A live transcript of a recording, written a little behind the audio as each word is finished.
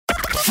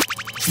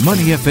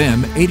Money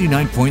FM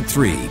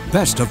 89.3,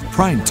 best of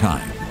prime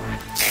time.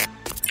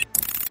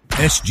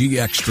 SG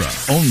Extra,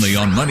 only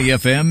on Money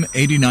FM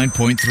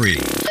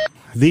 89.3.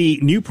 The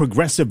new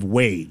progressive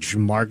wage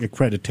mark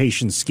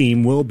accreditation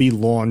scheme will be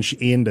launched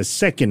in the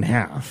second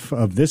half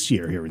of this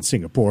year here in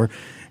Singapore.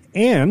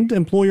 And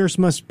employers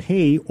must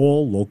pay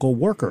all local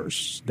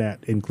workers,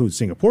 that includes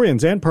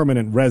Singaporeans and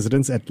permanent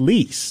residents, at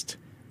least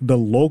the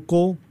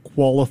local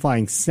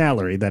qualifying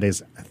salary, that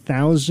is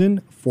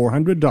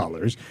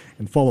 $1,400,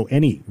 and follow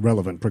any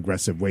relevant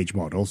progressive wage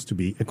models to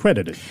be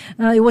accredited.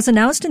 It was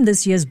announced in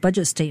this year's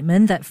budget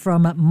statement that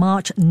from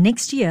March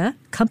next year,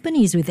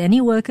 companies with any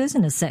workers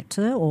in a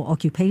sector or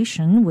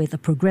occupation with a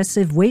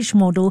progressive wage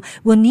model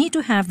will need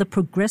to have the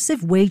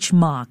progressive wage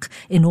mark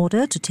in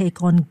order to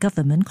take on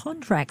government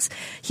contracts.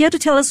 Here to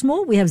tell us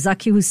more, we have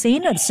Zakir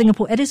Hussain, a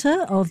Singapore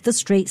editor of The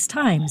Straits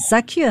Times.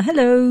 Zakir,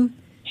 hello.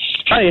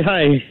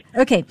 Hi.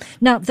 Okay,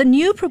 now the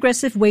new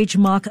progressive wage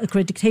mark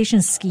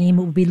accreditation scheme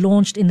will be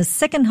launched in the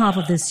second half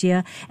of this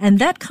year, and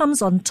that comes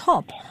on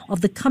top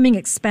of the coming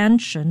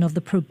expansion of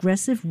the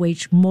progressive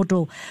wage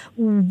model.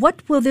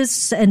 What will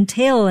this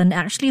entail, and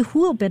actually who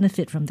will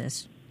benefit from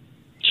this?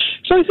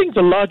 So I think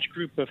the large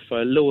group of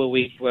lower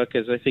wage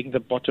workers, I think the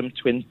bottom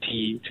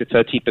 20 to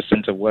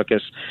 30% of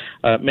workers,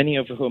 many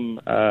of whom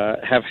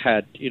have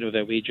had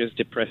their wages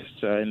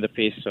depressed in the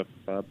face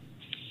of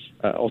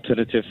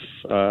alternative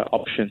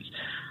options,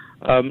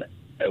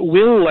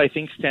 will, I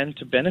think, stand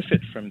to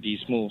benefit from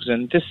these moves.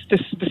 And this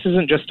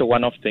isn't just a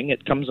one-off thing.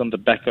 It comes on the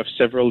back of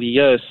several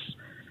years,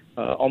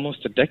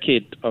 almost a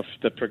decade of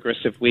the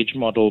progressive wage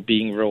model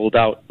being rolled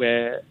out,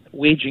 where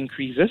wage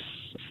increases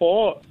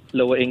for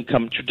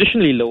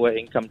traditionally lower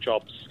income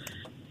jobs,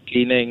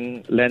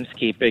 cleaning,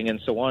 landscaping,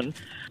 and so on,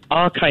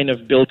 are kind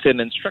of built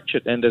in and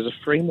structured. And there's a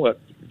framework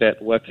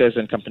that workers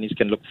and companies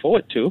can look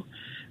forward to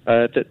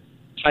that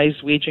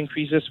ties wage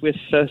increases with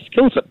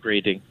skills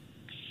upgrading.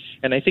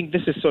 And I think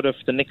this is sort of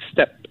the next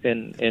step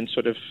in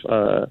sort of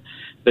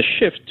the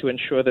shift to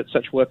ensure that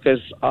such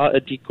workers are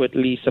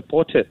adequately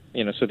supported,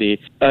 so they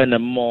earn a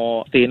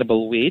more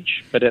sustainable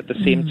wage, but at the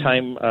same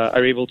time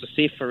are able to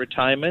save for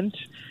retirement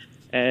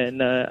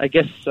and I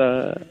guess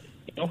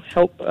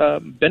help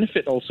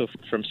benefit also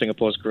from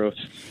Singapore's growth.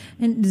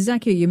 And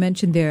Zakir, you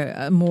mentioned there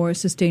a more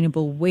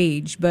sustainable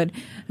wage, but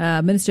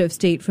Minister of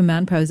State for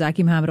Manpower,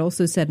 Zaki Mohammed,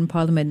 also said in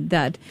Parliament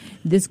that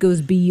this goes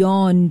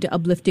beyond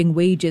uplifting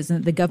wages and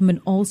that the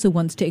government also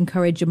wants to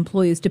encourage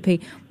employers to pay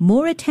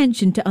more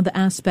attention to other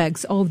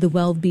aspects of the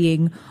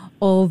well-being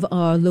of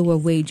our lower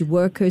wage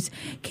workers.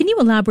 Can you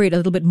elaborate a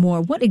little bit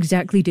more? What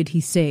exactly did he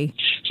say?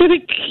 So I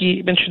think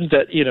he mentioned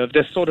that,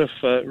 there's sort of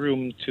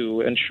room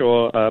to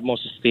ensure more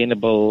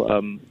sustainable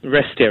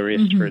rest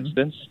areas, for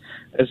instance,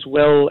 as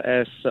well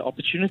as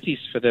opportunities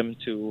for them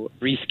to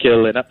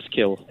reskill and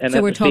upskill. And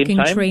so we're talking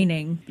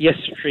training. Yes,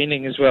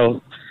 training as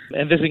well.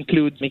 And this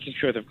includes making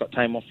sure they've got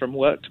time off from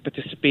work to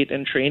participate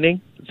in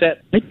training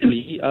that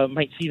literally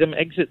might see them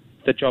exit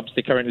the jobs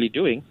they're currently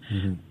doing,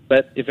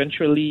 but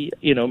eventually,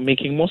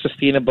 making more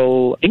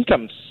sustainable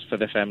incomes for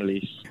their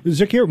families.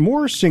 Zakir,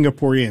 more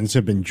Singaporeans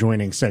have been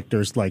joining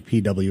sectors like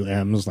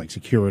PWMs, like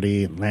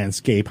security and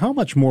landscape. How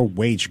much more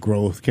wage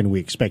growth can we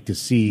expect to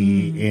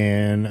see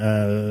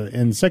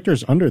in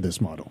sectors under this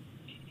model?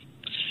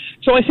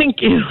 So I think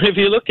if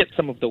you look at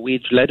some of the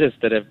wage letters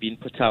that have been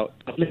put out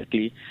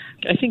publicly,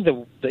 I think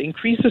the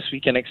increases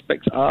we can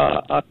expect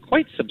are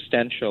quite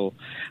substantial.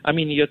 I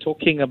mean, you're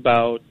talking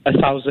about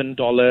 $1,000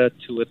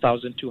 to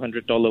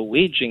 $1,200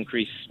 wage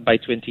increase by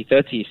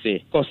 2030, say.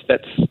 Of course,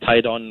 that's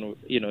tied on,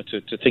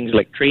 to things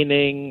like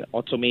training,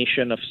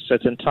 automation of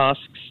certain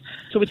tasks.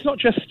 So it's not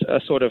just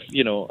a sort of,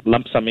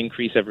 lump sum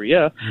increase every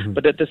year,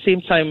 but at the same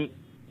time,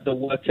 the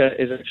worker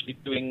is actually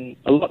doing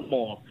a lot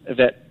more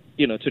that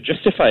to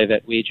justify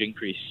that wage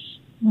increase.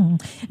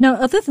 Now,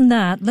 other than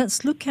that,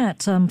 let's look at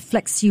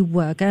flexi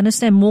work. I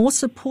understand more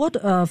support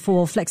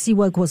for flexi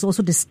work was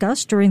also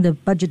discussed during the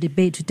budget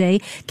debate today.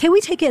 Can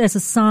we take it as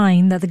a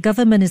sign that the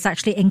government is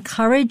actually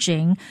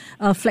encouraging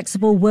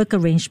flexible work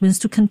arrangements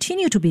to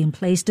continue to be in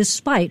place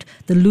despite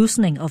the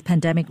loosening of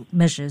pandemic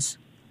measures?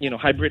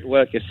 Hybrid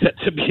work is set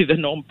to be the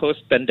norm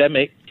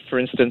post-pandemic. For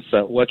instance,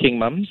 working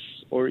mums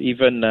or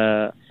even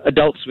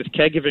adults with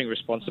caregiving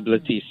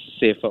responsibilities,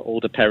 say for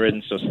older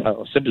parents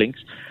or siblings.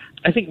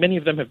 I think many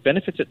of them have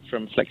benefited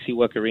from flexi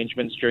work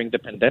arrangements during the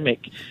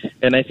pandemic.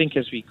 And I think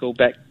as we go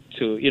back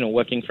to,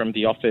 working from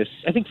the office,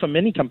 I think for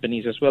many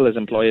companies as well as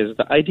employers,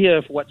 the idea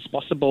of what's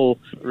possible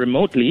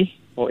remotely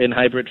or in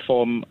hybrid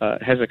form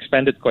has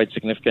expanded quite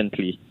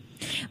significantly.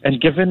 And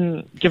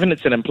given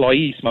it's an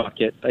employees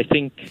market, I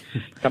think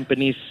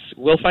companies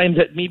will find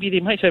that maybe they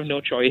might have no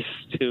choice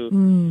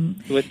to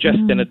adjust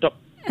and adopt.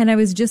 And I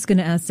was just going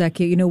to ask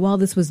Zakir, while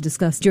this was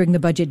discussed during the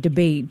budget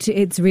debate,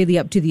 it's really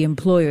up to the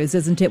employers,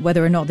 isn't it,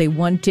 whether or not they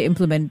want to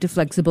implement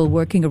flexible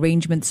working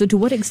arrangements. So to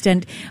what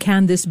extent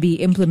can this be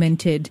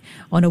implemented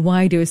on a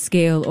wider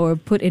scale or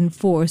put in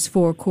force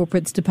for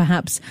corporates to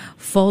perhaps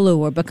follow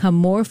or become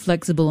more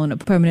flexible on a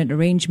permanent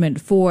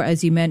arrangement for,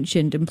 as you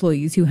mentioned,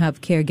 employees who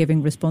have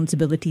caregiving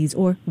responsibilities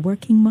or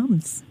working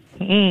mums?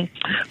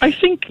 I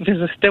think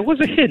there was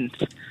a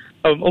hint,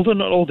 although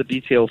not all the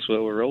details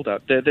were rolled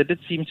out. There did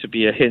seem to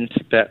be a hint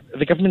that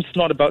the government's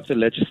not about to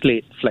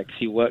legislate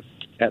flexi work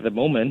at the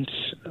moment.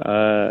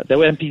 There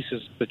were MPs who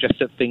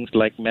suggested things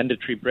like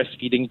mandatory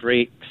breastfeeding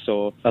breaks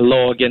or a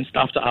law against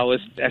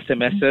after-hours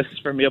SMSs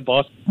from your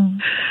boss.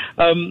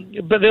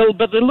 But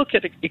they'll look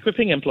at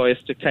equipping employers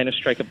to kind of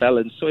strike a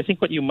balance. So I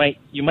think what you might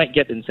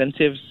get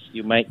incentives,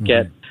 you might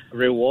get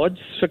rewards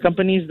for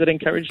companies that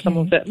encourage some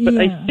of that. But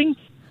I think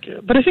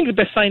the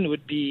best sign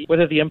would be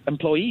whether the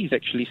employees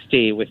actually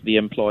stay with the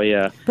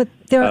employer. But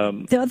there are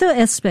other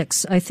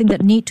aspects, I think,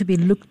 that need to be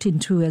looked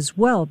into as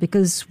well,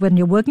 because when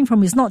you're working from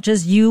home, it's not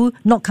just you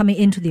not coming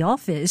into the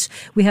office.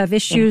 We have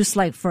issues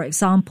like, for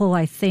example,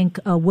 I think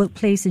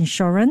workplace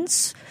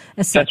insurance,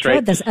 etc. That's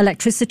right. There's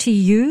electricity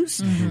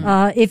use.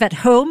 If at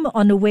home,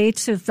 on the way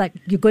to, like,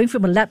 you're going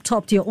from a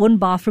laptop to your own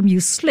bathroom, you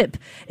slip.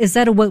 Is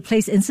that a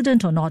workplace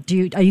incident or not?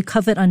 Are you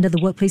covered under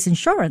the workplace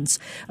insurance,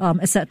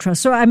 etc.?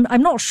 So I'm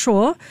not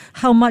sure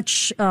how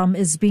much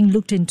is being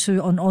looked into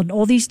on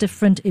all these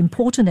different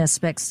important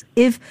aspects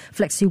if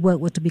flexi work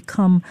were to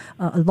become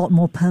a lot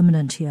more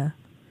permanent here.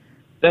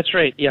 That's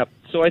right, yeah.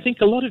 So I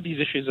think a lot of these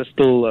issues are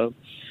still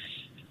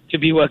to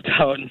be worked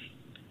out.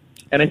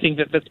 And I think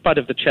that's part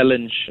of the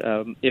challenge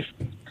if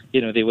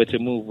they were to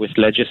move with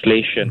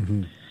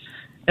legislation.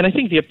 And I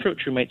think the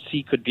approach we might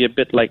see could be a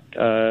bit like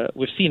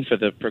we've seen for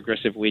the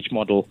progressive wage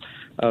model.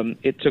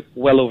 It took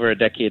well over a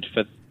decade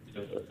for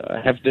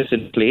have this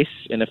in place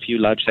in a few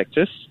large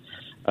sectors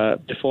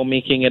before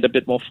making it a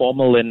bit more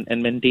formal and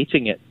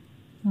mandating it.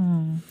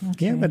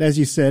 Okay. Yeah, but as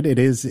you said, it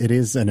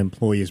is an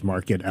employees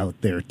market out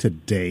there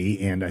today,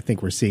 and I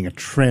think we're seeing a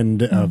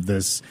trend of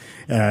this,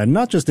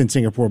 not just in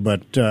Singapore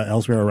but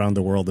elsewhere around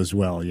the world as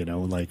well.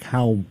 Like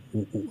how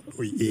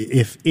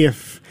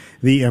if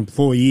the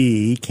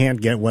employee can't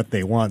get what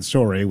they want,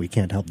 sorry, we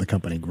can't help the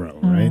company grow,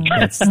 right?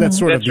 That's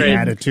sort of the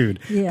attitude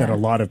that a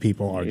lot of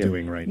people are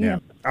doing right now.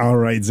 All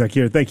right,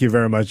 Zakir, thank you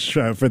very much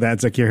for that.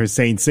 Zakir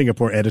Hussain,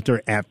 Singapore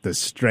editor at The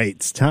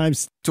Straits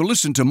Times. To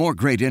listen to more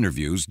great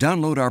interviews,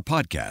 download our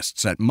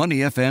podcasts at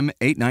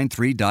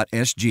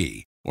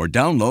moneyfm893.sg or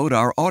download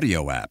our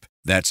audio app.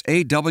 That's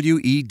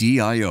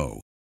AWEDIO.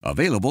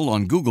 Available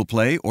on Google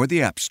Play or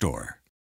the App Store.